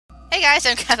Hey guys,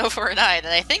 I'm Cat04 and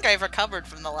I think I've recovered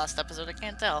from the last episode, I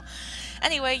can't tell.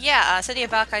 Anyway, yeah, City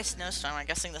of Balkai Snowstorm, I'm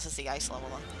guessing this is the ice level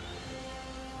then.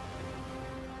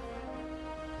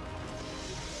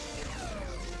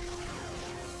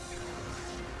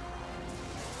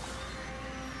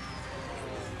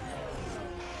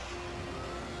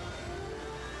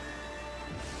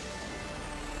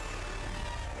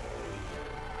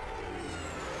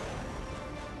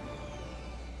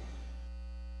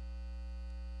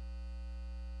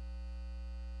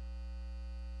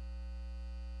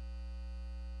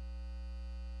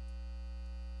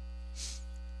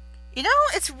 You know,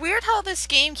 it's weird how this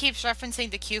game keeps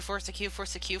referencing the Q-Force, the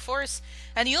Q-Force, the Q-Force,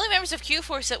 and the only members of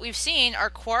Q-Force that we've seen are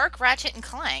Quark, Ratchet, and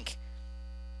Clank.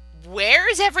 Where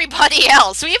is everybody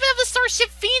else? We even have the Starship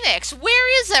Phoenix!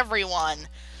 Where is everyone?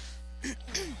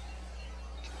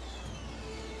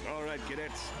 Alright,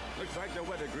 cadets. Looks like the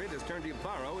weather grid has turned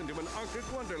Ibarro into an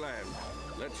Arctic wonderland.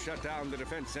 Let's shut down the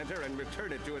defense center and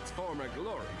return it to its former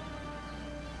glory.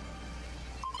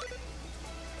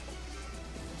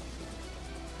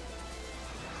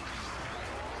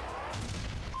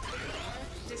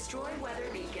 Destroy weather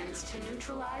beacons to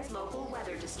neutralize local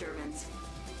weather disturbance.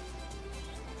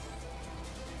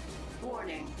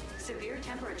 Warning. Severe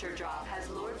temperature drop has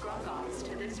lured Grungoths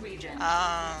to this region.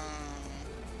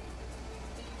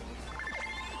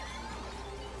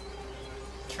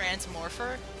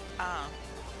 Transmorpher? Oh.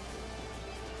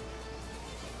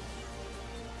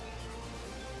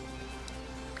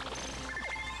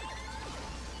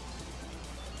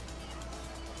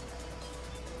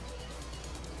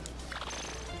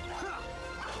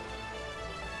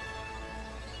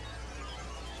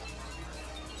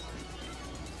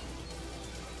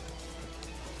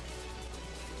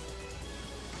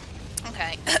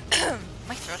 Okay.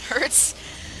 My throat hurts.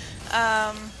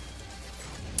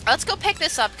 Let's go pick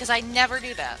this up, because I never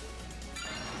do that.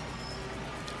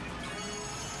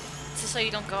 This is so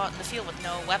you don't go out in the field with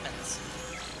no weapons.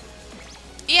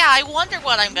 Yeah, I wonder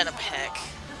what I'm gonna pick.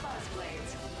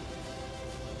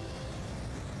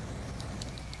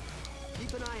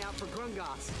 Keep an eye out for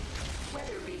Grungoths.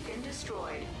 Weather beacon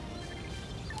destroyed.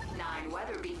 9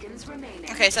 weather beacons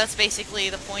remaining. Okay, so that's basically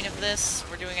the point of this.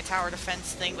 We're doing a tower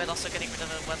defense thing, but also getting rid of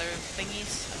the weather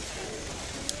thingies.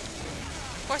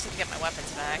 Of course I can get my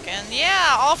weapons back. And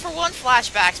yeah, All for One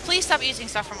flashbacks. Please stop using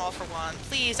stuff from All for One.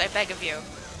 Please, I beg of you.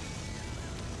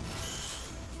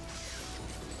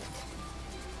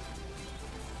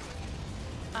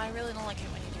 I really don't like it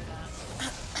when you do that.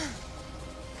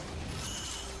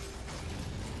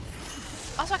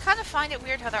 Also, I kind of find it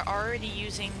weird how they're already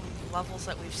using levels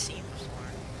that we've seen before.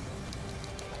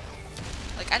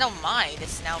 Like, I don't mind,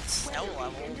 it's now snow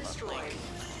level, but like...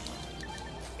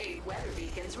 8 weather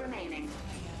beacons remaining.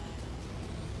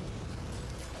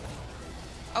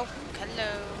 Oh,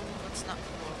 hello. Let's not go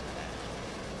over there.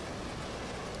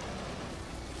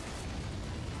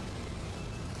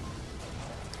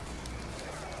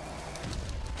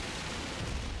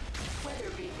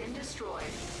 Weather beacon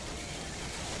destroyed.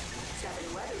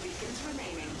 7 weather beacons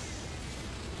remaining.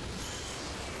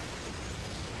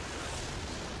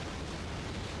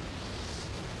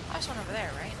 There's one over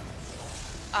there, right?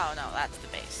 Oh no, that's the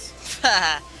base.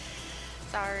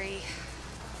 Sorry.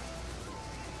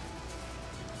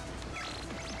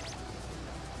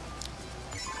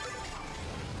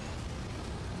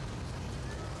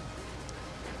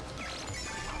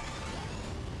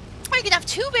 Oh, you can have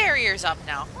 2 barriers up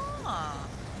now. Huh.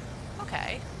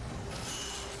 Okay.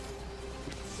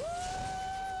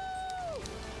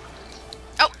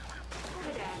 Oh!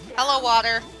 Hello,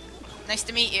 water. Nice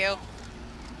to meet you.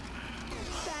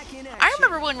 I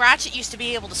remember when Ratchet used to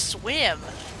be able to swim.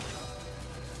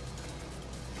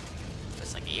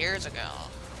 Just like years ago.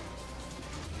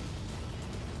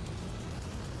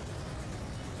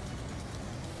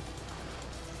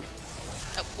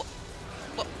 Oh,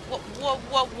 whoa, whoa, whoa,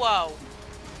 whoa, whoa.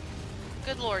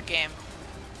 Good lord, game.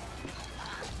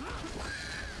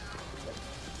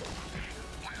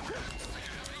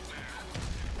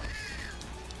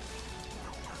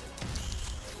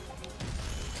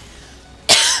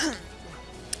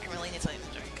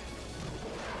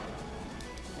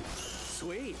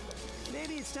 Sweet.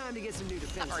 Maybe it's time to get some new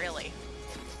defense. Not really.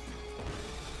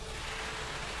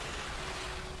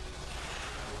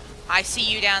 I see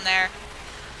you down there.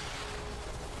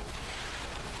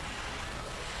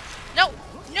 No!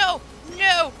 No!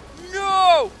 No!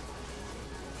 No!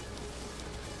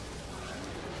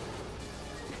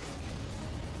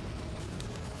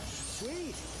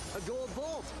 Sweet. A gold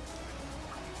bolt.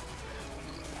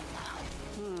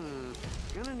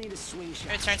 Gonna need a swing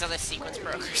shot. It turns out this sequence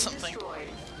broke or something. Destroyed.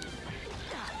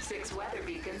 6 weather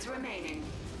beacons remaining.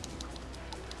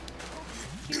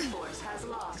 Q-Force has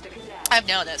lost a cadet. I've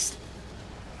noticed.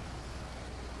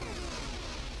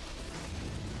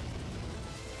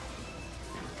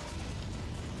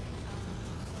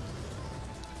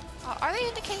 Oh, are they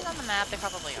indicated on the map? They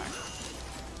probably are.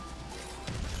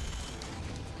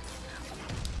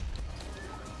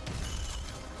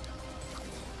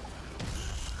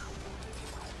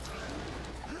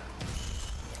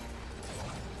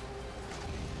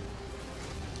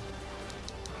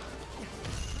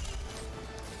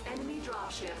 Enemy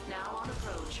dropship now on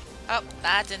approach. Oh,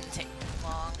 that didn't take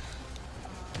long.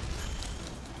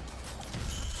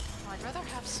 Oh, I'd rather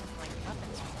have some, like,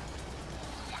 weapons.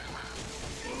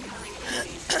 Incoming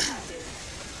enemies detected.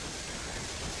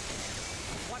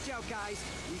 Watch out, guys.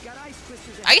 We got ice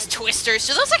twisters ahead. Ice twisters?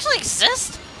 Do those actually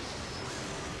exist?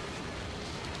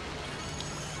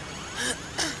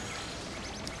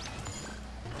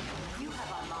 You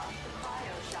have unlocked the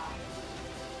cryo shop.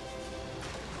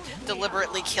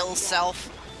 Deliberately kill self.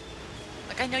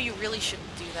 Like, I know you really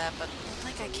shouldn't do that, but,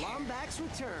 like, I care. Lombax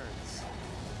returns.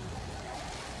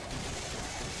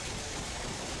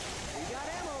 We got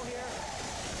ammo here.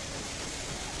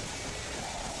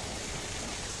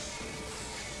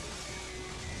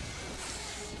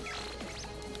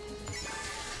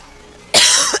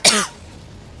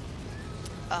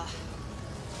 Ugh.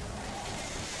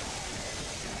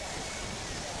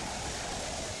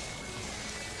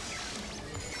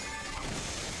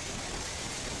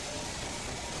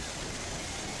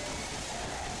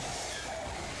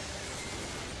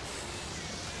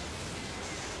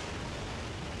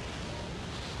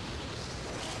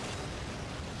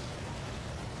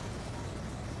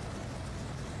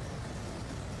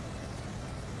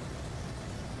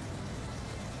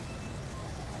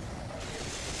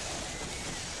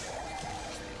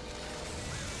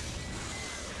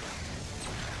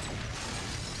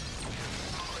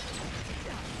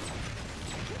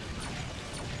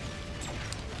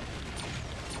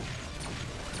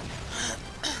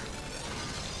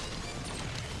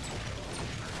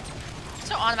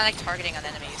 So automatic targeting on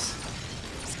enemies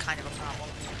is kind of a problem.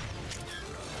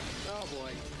 Oh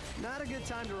boy. Not a good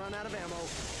time to run out of ammo.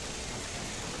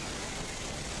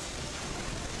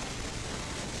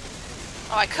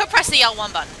 Oh, I could press the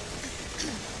L1 button.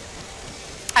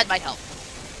 That might help.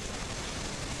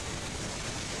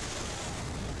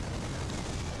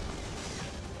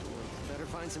 Better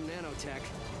find some nanotech.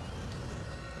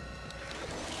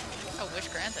 Oh, wish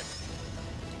granted.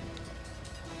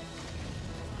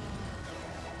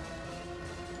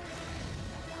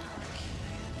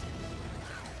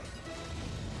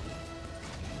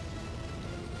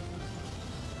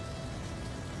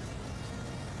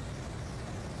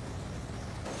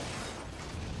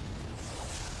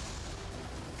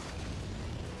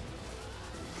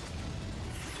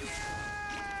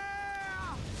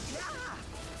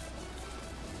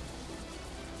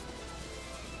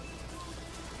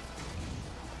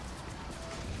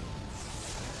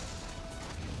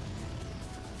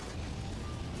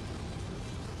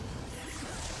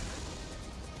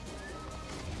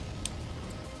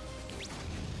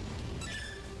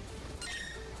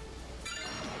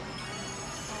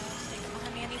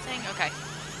 Okay.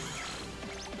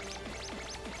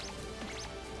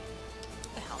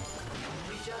 What the hell?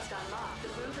 We just unlocked the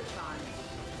Rubicon.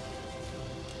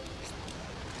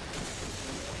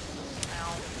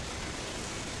 Ow.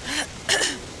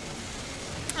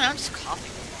 I'm just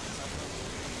coughing.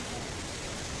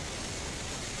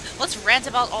 Let's rant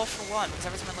about All for One, because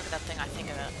every time I look at that thing, I think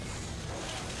of it.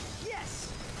 Yes.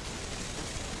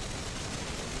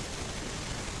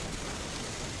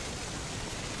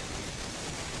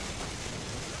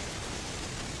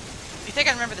 You think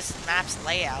I remember this map's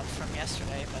layout from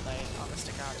yesterday, but I, honest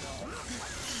to God, don't.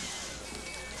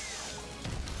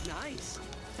 Nice.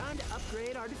 Time to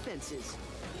upgrade our defenses.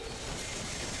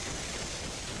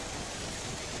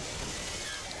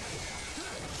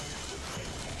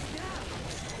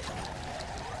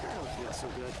 That don't feel so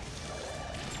good.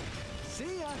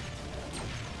 See ya.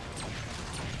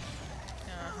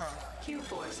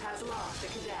 Q-Force has lost a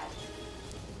cadet.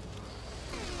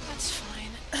 That's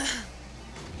fine.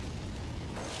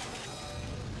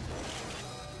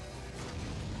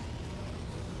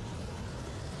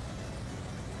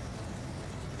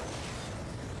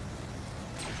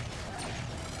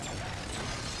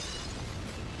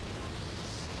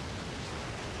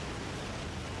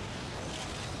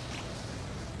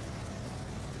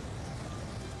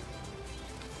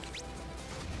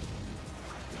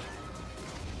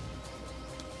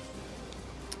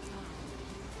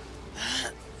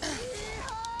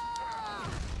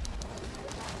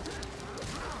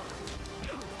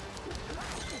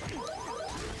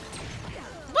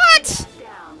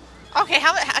 Okay,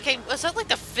 okay, was that like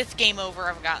the 5th game over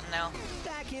I've gotten now?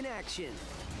 Back in action.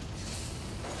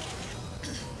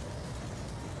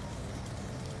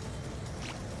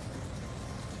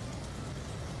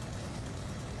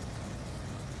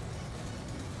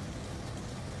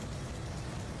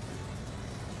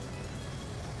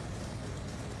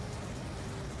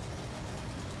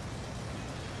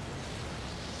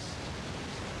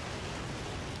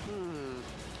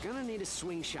 Gonna need a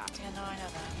swing shot. Yeah, no, I know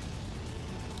that.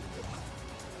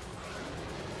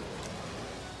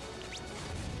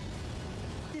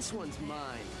 This one's mine.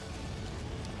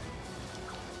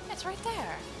 It's right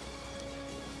there.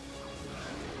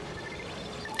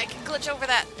 I can glitch over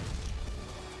that.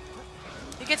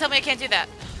 You can't tell me I can't do that.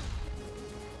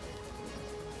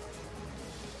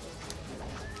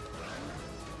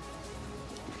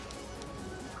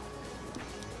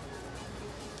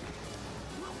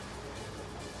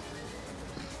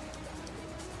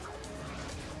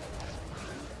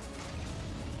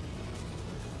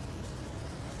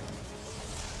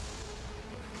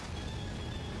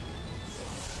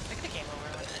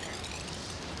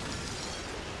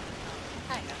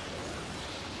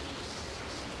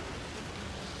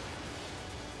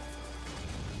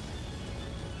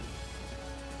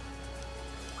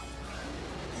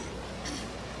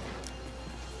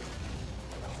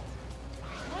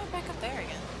 Back up there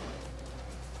again.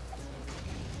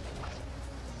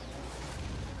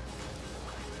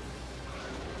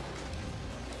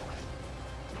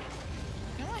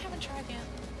 You know what I haven't tried yet?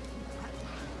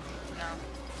 No.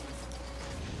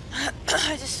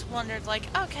 I just wondered, like,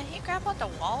 oh, can he grab onto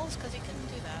walls? Because he couldn't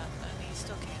do that, but he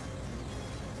still can.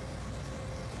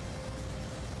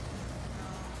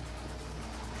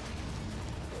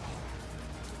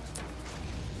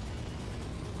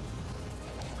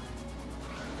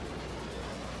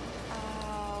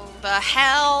 The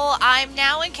hell? I'm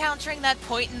now encountering that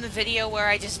point in the video where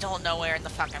I just don't know where in the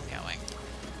fuck I'm going.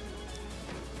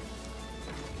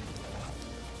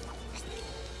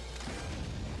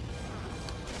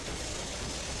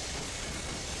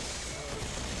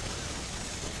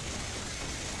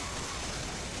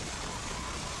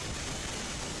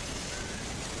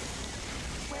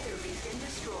 Weather beacon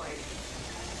destroyed.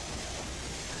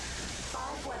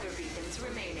 5 weather beacons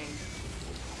remaining.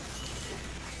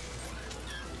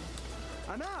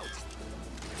 I'm out.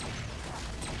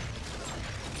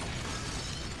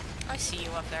 I see you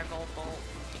up there, Gold Bolt.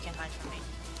 You can hide from me.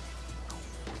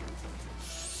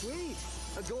 Sweet,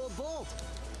 a gold bolt.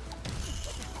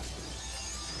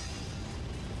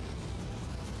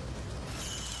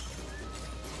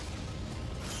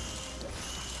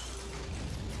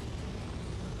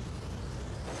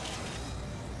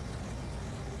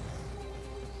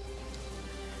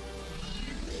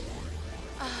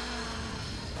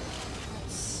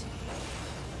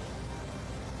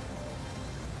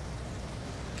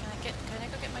 Can I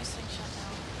go get my slingshot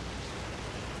now?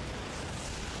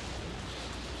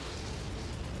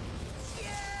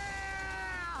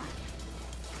 Yeah!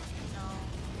 No.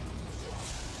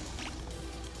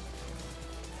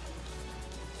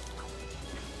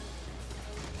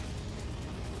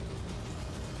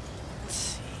 Let's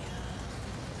see.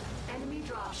 Enemy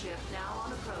dropship now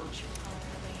on approach.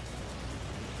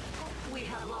 We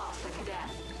have lost the cadet.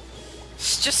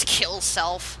 Just kill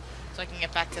self so I can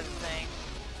get back to the thing.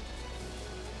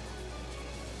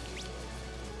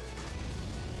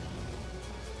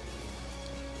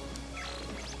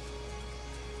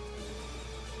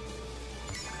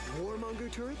 Warmonger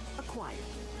turret acquired.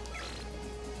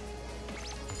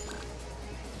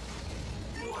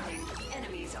 Warning,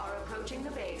 enemies are approaching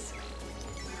the base.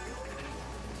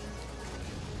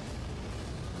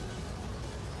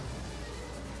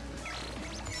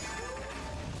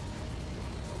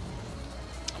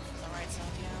 The right side,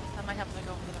 yeah. That might help if I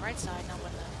go over to the right side, not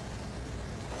with it.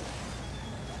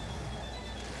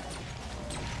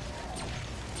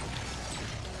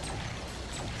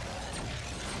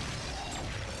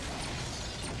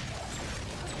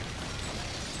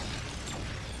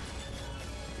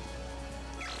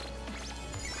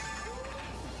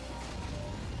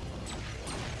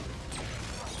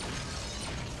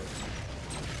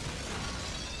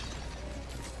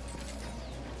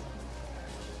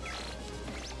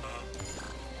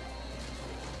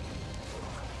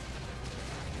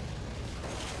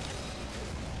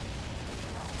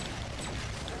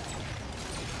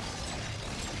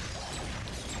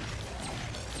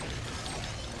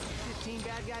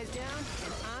 Bad guys down,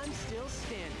 and I'm still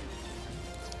standing.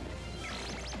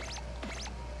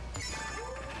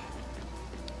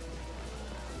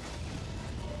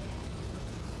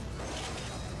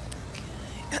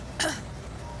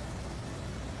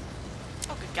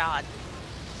 Oh, good God.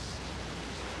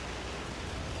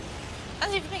 That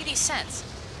doesn't even make any sense.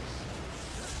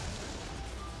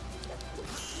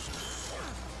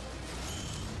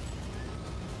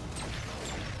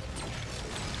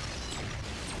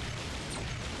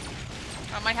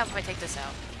 Oh, it might help if I take this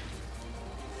out.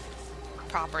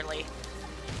 Properly.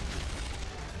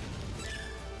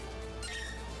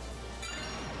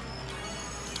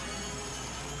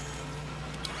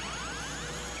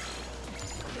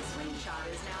 The slingshot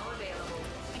is now available.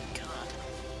 Oh my god.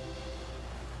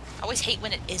 I always hate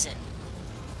when it isn't.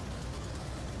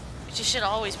 It just should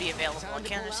always be available. I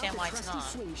can't understand why it's not.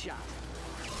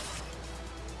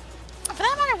 For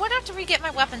that matter, why do I have to re-get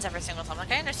my weapons every single time?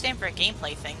 Like, I understand for a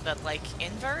gameplay thing, but, like,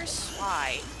 inverse?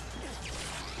 Why?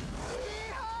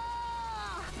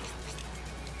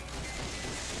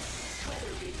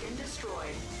 Weather beacon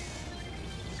destroyed.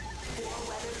 4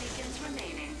 weather beacons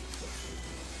remaining.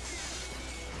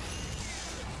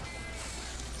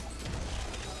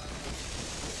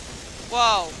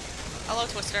 Whoa! Hello,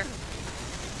 Twister.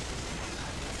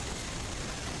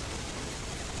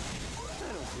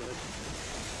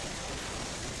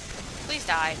 Please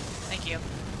die. Thank you.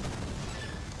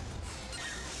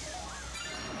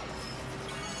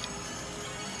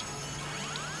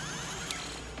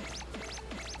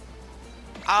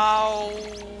 Oh,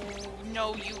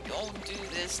 no, you don't do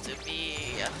this to me.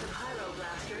 The pyro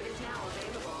blaster is now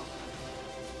available.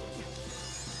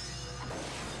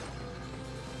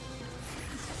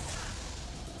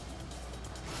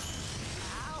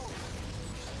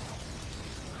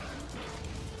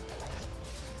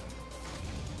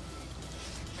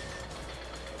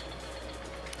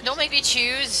 Don't make me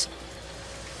choose.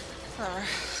 Whatever.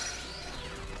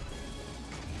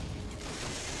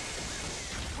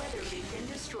 Weather beacon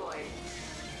destroyed.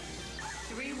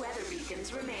 3 weather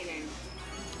beacons remaining.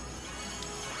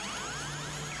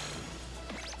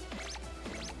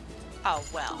 Oh,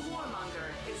 well. The warmonger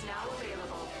is now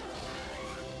available.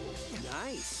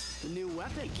 Nice. The new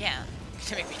weapon. Yeah,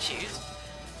 to make me choose.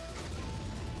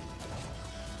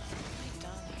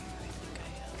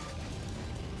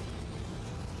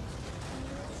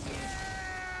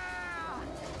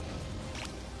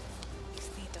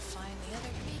 Just need to find the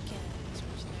other beacons,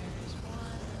 which there's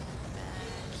one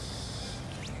back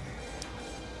here.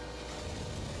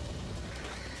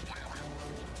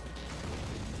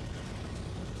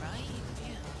 Right?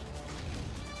 Yeah.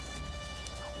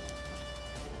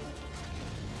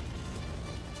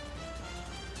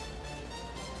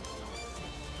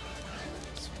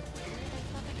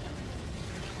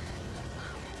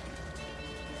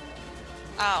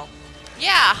 Oh.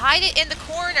 Yeah, hide it in the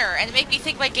corner and make me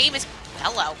think my game is...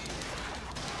 Hello.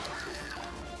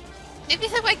 Make me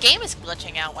think my game is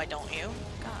glitching out, why don't you?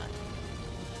 God.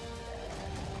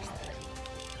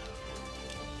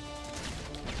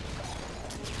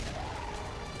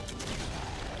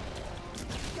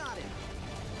 Got it.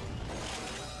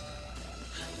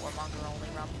 Warmonger only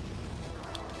rum.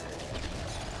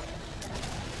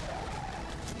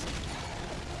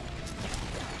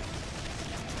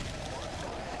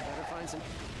 Better find some.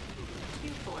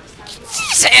 Q-Force has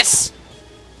lost. Jesus!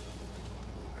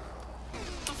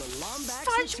 The Lombax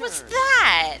Fudge was return.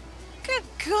 that? Good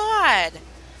God.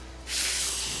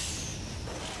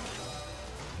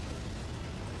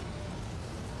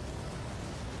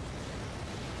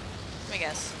 Let me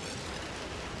guess.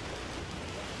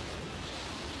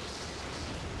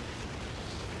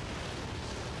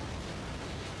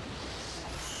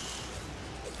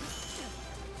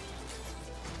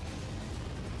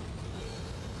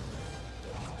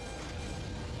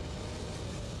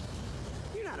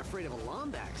 You're not afraid of a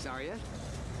Lombax, are you?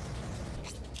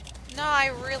 No, I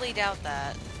really doubt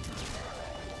that.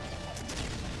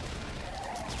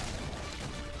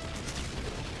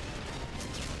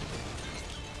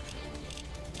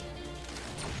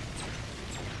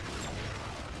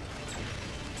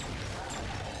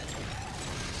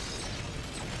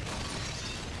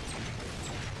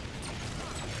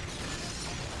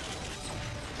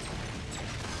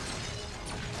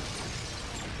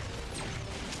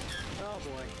 Oh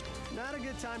boy. Not a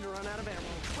good time to run out of ammo.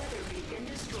 Weather beacon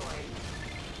destroyed.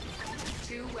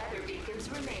 2 weather beacons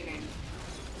remaining.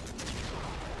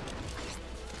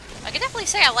 I can definitely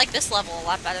say I like this level a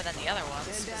lot better than the other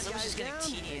ones, 10 because bad it was guys just getting down,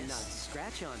 and not a tedious.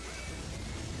 scratch on.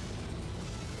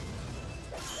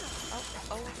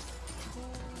 Oh.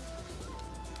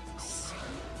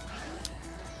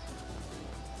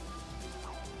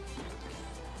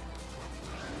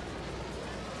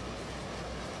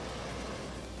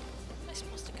 Am I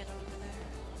supposed to get over there?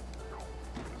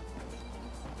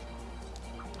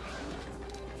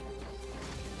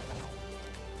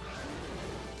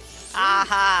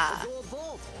 Aha! Gold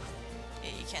bolt. Yeah,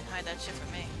 you can't hide that shit from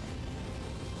me.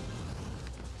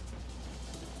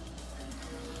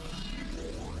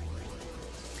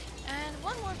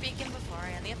 one more beacon before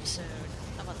I end the episode.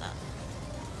 How about that?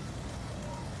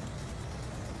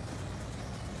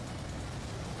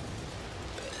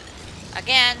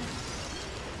 Again.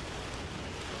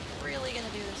 Really gonna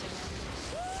do this again.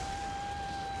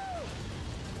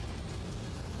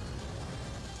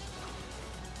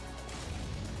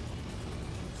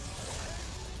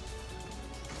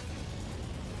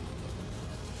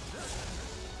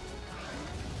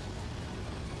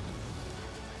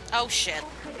 Oh shit.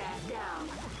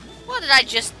 What did I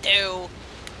just do?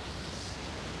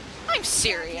 I'm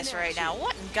serious right now.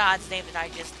 What in God's name did I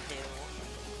just do?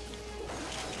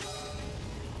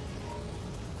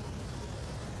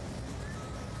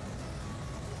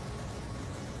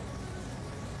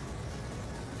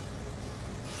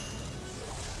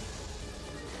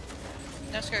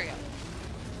 No, screw you.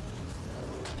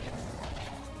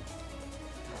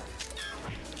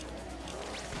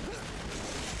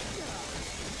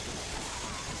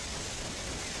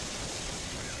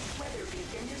 Weather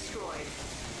beacon destroyed.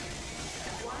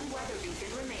 One weather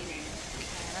beacon remaining.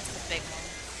 Okay, that's the big one.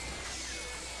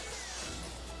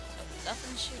 So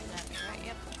nothing shooting at me, right?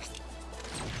 Yep.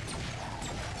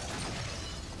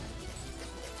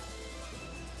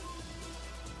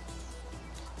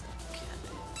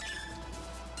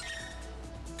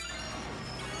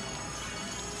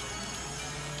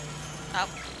 Oh.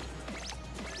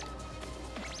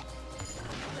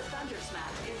 The Thunder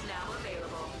Smack is now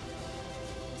available.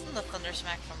 Isn't the Thunder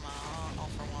Smack from All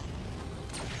for One?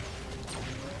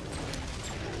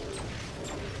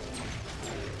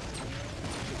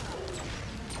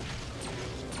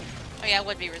 Oh yeah, it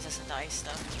would be resistant to ice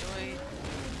stuff. Joy.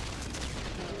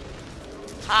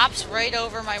 Hops right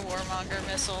over my Warmonger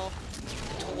missile.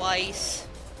 Twice.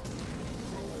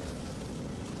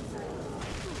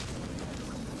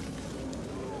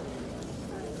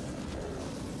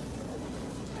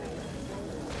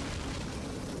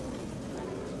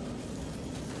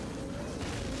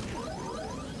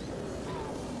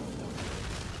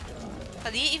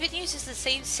 But he even uses the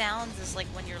same sounds as like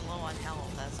when you're low on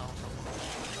health, that's all for one.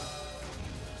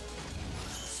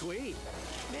 Sweet.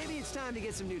 Maybe it's time to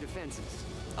get some new defenses.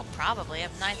 Oh, probably. I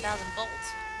have 9,000 bolts.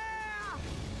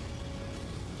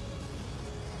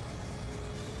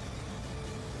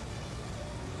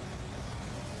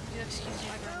 You excuse me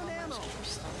for a moment, ammo. for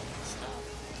stuff and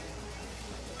stuff.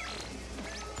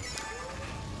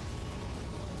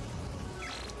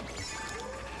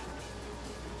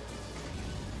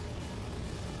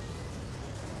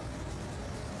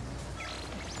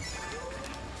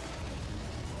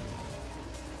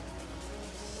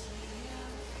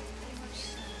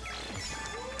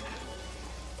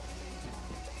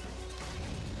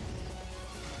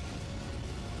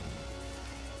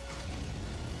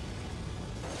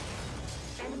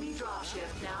 Enemy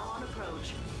dropship now on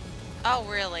approach. Oh,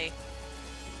 really?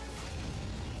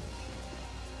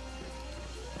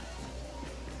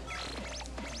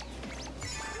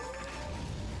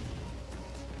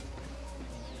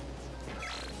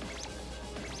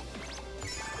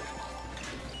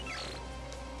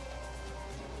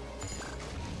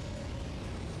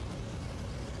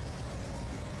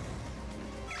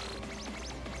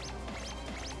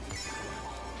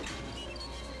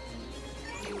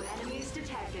 New enemies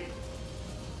detected.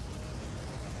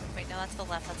 Wait, no, that's the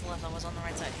left. That's the left. I was on the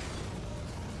right side.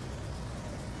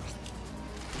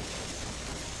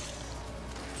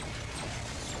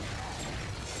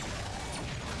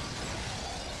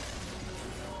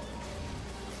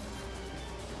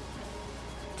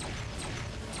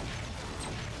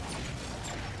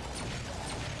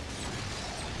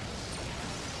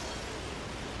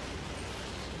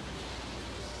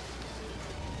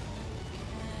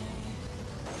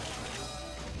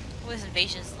 Well, this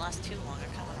invasion doesn't last too long. I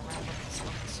kind of want to wrap up this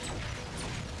level soon.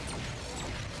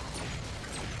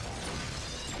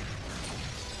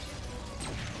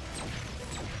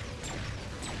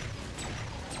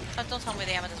 Oh, don't tell me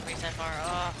the ammo doesn't reach that far.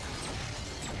 Oh.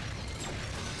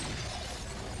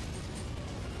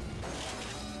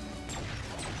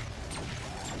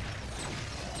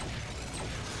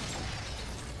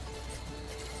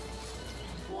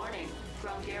 Warning.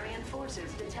 Brungarian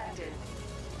forces detected.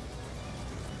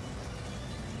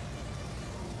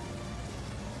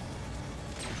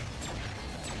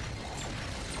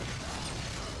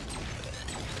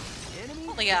 Enemy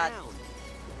Oh my God. down.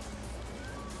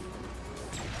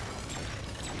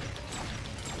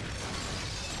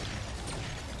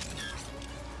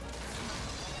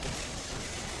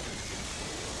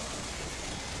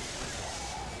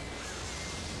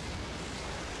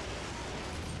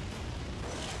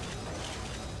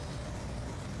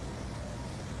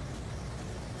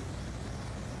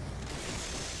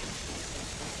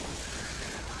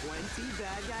 R&C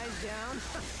bad guys down?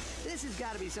 This has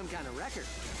got to be some kind of record.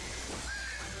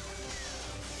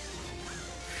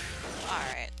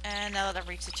 Alright, and now that I've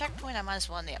reached the checkpoint, I might as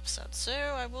well end the episode. So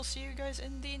I will see you guys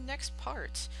in the next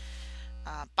part.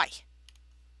 Bye.